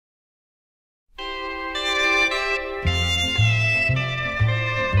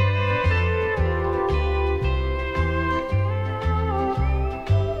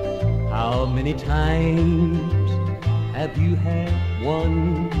many times have you had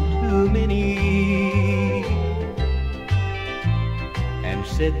one too many and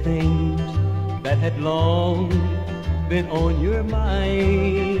said things that had long been on your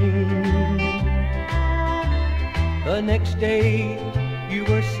mind? The next day you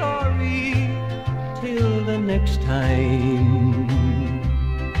were sorry till the next time.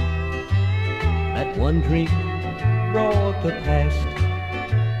 That one drink brought the past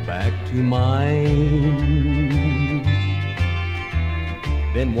back to mind.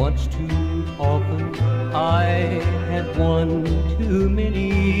 Then once too often I had one too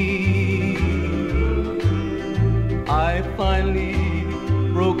many. I finally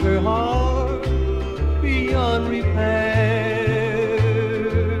broke her heart beyond repair.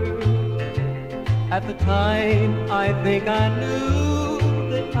 At the time I think I knew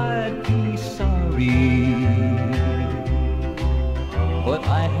that I'd be sorry, but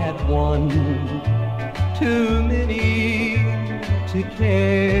I had one too many to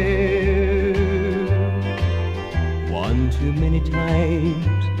care. One too many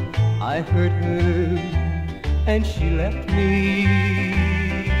times I hurt her and she left me.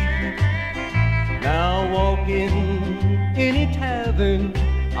 Now walk in any tavern,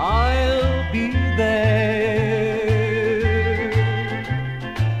 I'll be there,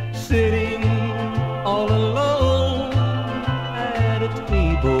 sitting all alone at a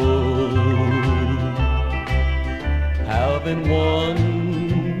table, having one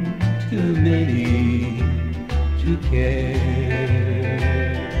too many to care.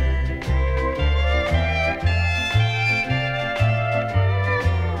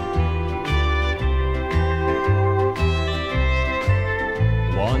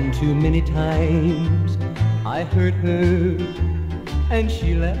 One too many times I hurt her and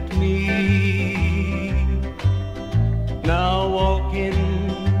she left me. Now walk in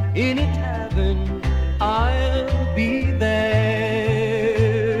any tavern, I'll be there,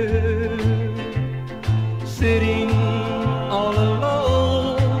 sitting all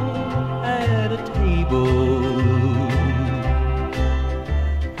alone at a table,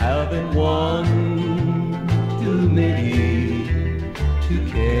 having one too many